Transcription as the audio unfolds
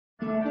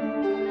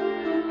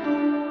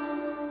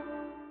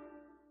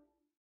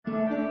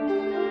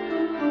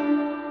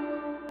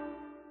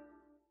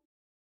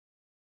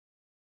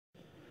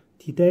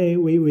Today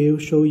we will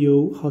show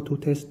you how to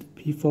test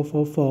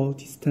P444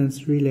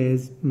 distance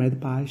relays made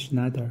by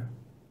Schneider.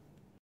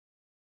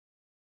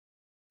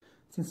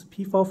 Since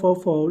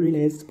P444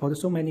 relays support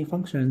so many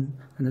functions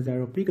and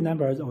there are big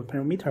numbers of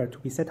parameters to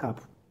be set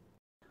up,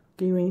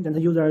 given that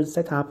the users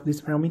set up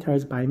these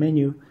parameters by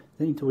menu,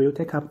 then it will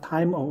take up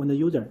time on the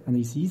user and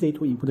it's easy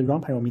to input the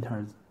wrong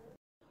parameters.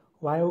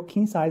 While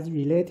king-size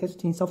relay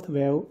testing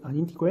software are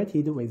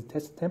integrated with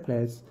test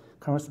templates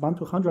correspond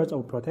to hundreds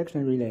of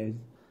protection relays,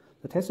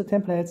 the test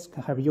templates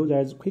can have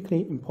users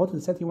quickly import the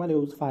setting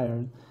values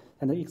file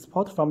and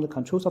export from the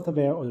control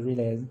software of the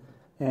relays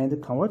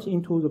and convert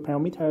into the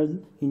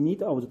parameters in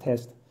need of the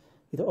test.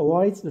 It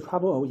avoids the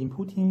trouble of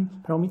inputting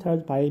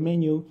parameters by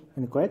menu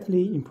and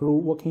greatly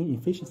improve working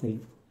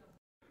efficiency.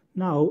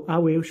 Now I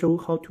will show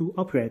how to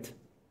operate.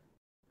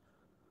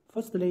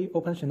 Firstly,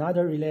 open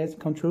Schneider Relays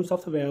control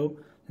software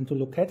and to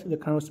locate the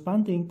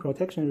corresponding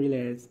protection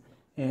relays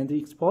and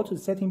export the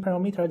setting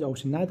parameters of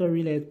Schneider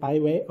Relays by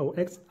way of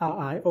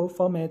XRIO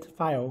format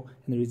file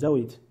and resolve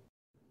it.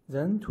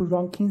 Then to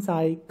run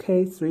Kingsine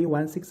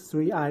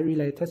K3163i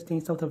relay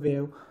testing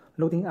software,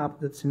 loading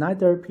up the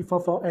Schneider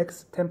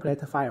P444X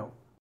template file.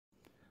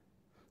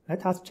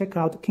 Let us check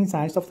out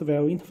Kingsine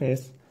software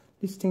interface.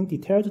 Listing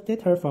detailed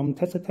data from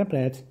test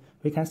template,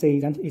 we can see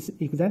that it's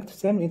exact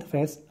same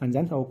interface and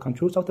that of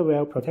control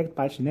software protected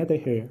by Schneider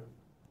here.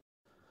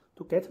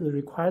 To get the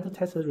required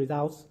test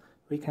results,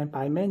 we can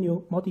by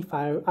menu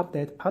modify or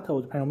update part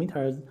of the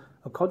parameters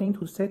according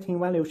to setting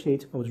value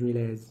sheet of the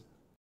relays.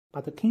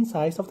 But the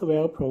Kingsine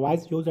software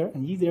provides user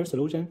an easier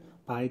solution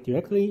by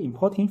directly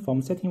importing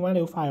from setting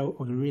value file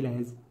of the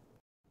relays.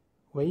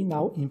 We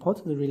now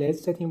import the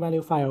relays setting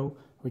value file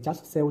we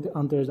just saved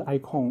under the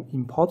icon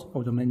import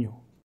of the menu.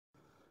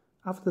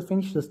 After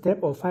finish the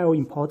step of file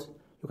import,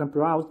 you can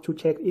browse to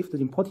check if the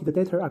imported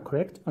data are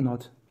correct or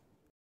not.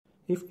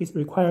 If it's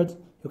required,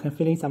 you can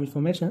fill in some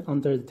information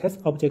under the test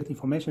object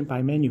information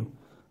by menu,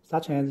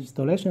 such as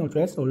installation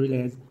address of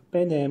relays,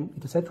 bay name,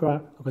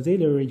 etc.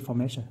 auxiliary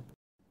information.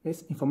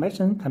 This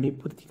information can be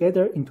put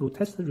together into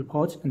test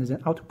report and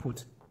then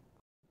output.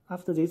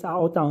 After these are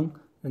all done,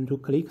 then to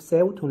click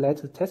Save to let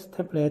the test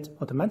template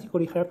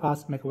automatically help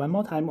us make one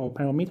more time of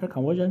parameter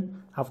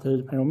conversion after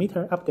the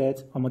parameter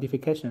update or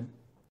modification.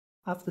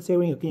 After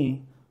saving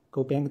again,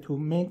 go back to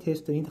main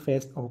test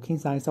interface of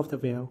Kingsine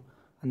software,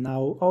 and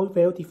now all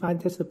well-defined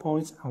test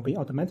points will be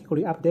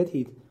automatically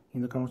updated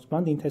in the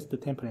corresponding test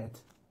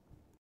template.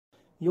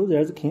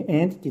 Users can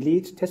add,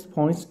 delete test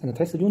points and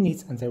test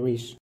units as they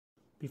wish.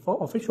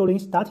 Before officially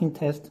starting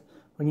test,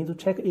 we need to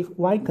check if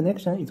Y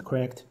connection is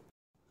correct.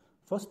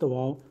 First of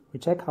all, we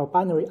check how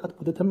binary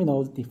output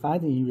terminals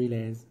defined in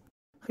relays.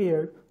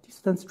 Here,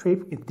 distance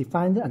trip is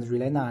defined as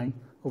relay 9,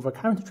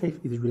 overcurrent trip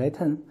is relay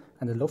 10,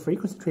 and the low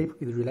frequency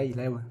trip is relay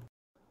 11.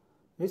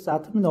 These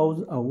are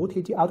terminals of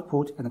voltage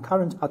output and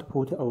current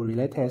output of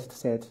relay test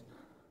set.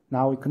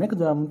 Now we connect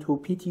them to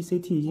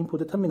PTCT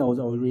input terminals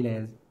of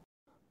relays.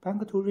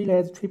 Back to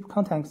relays trip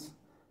contacts,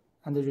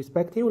 and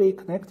respectively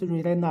connect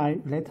relay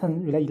 9, relay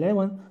 10, relay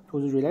 11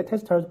 to the relay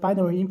tester's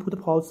binary input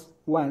ports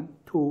 1,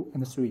 2,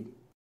 and 3.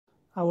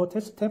 Our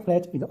test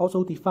template is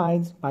also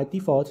defined by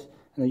default,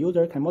 and the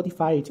user can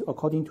modify it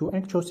according to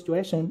actual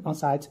situation on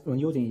site when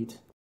using it.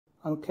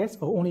 In case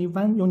of only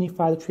one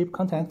unified trip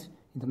contact,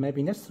 it may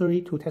be necessary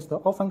to test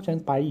all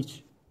functions by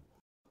each.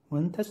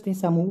 When testing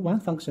one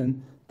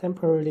function,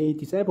 temporarily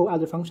disable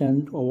other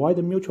functions to avoid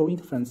mutual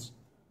interference.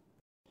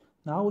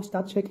 Now we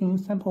start checking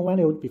sample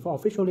values before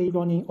officially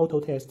running auto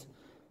test.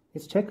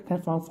 This check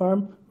can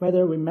confirm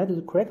whether we made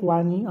the correct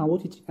wiring on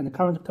voltage and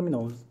current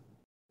terminals.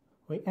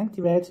 We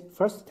activate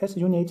first test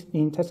unit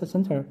in test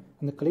center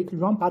and click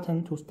Run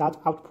button to start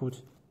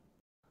output.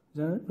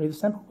 Then read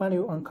sample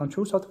value on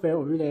control software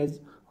of relays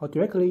or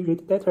directly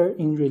read data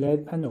in relay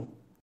panel.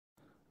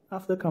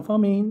 After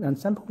confirming that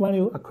sample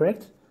values are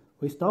correct,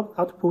 we stop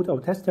output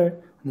of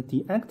tester and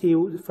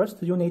deactivate the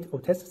first unit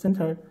of test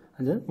center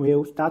and then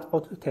we'll start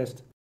auto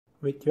test.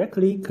 We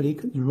directly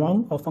click the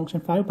Run or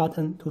function file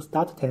button to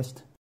start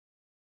test.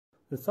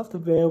 The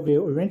software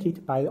will arrange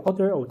it by the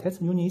order of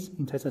test units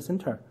in test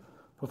center,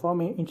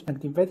 performing each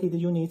activated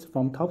unit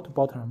from top to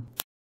bottom.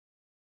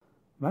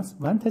 Once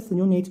one test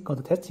unit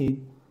got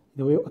tested,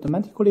 it will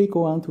automatically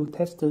go on to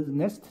test the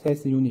next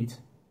test unit.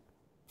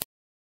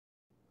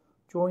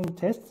 During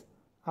tests,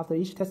 after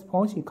each test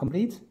point is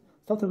complete,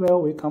 software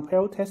will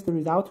compare test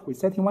result with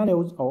setting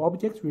values of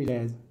object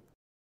relays.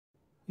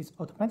 It's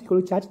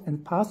automatically judged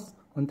and passed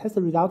when test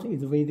result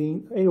is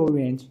within error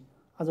range,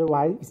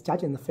 otherwise it's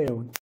judged and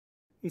failed.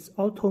 It's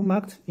auto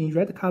marked in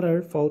red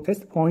color for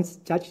test points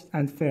judged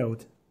and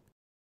failed.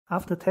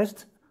 After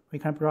test, we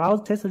can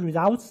browse test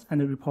results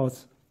and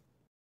reports.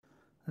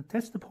 The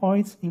test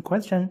points in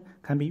question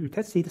can be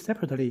retested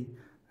separately,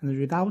 and the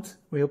results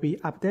will be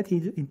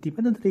updated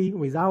independently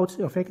without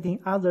affecting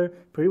other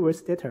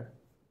previous data.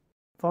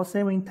 For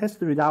saving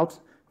test results,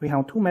 we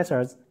have two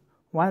methods.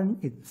 One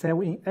is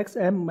save in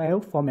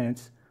XML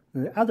format,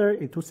 and the other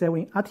is to save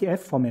in RTF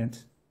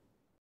format.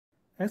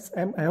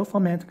 XML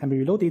format can be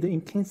reloaded in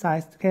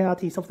king-sized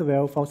KRT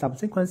software for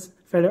subsequent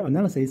failure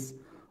analysis,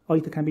 or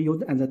it can be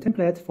used as a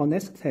template for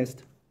next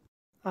test.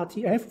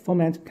 RTF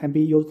format can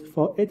be used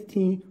for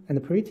editing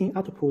and printing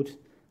output.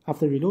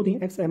 After reloading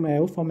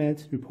XML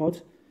format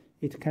report,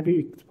 it can be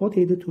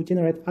exported to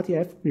generate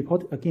RTF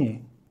report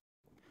again.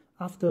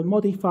 After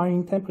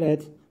modifying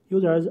template,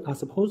 users are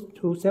supposed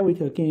to save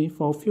it again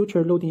for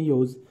future loading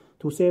use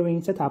to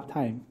saving setup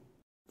time.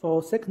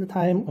 For second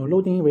time or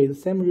loading with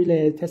same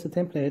relay test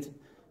template,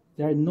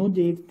 there is no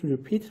need to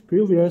repeat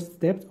previous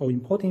steps of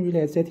importing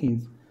relay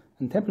settings,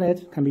 and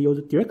template can be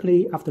used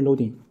directly after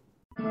loading.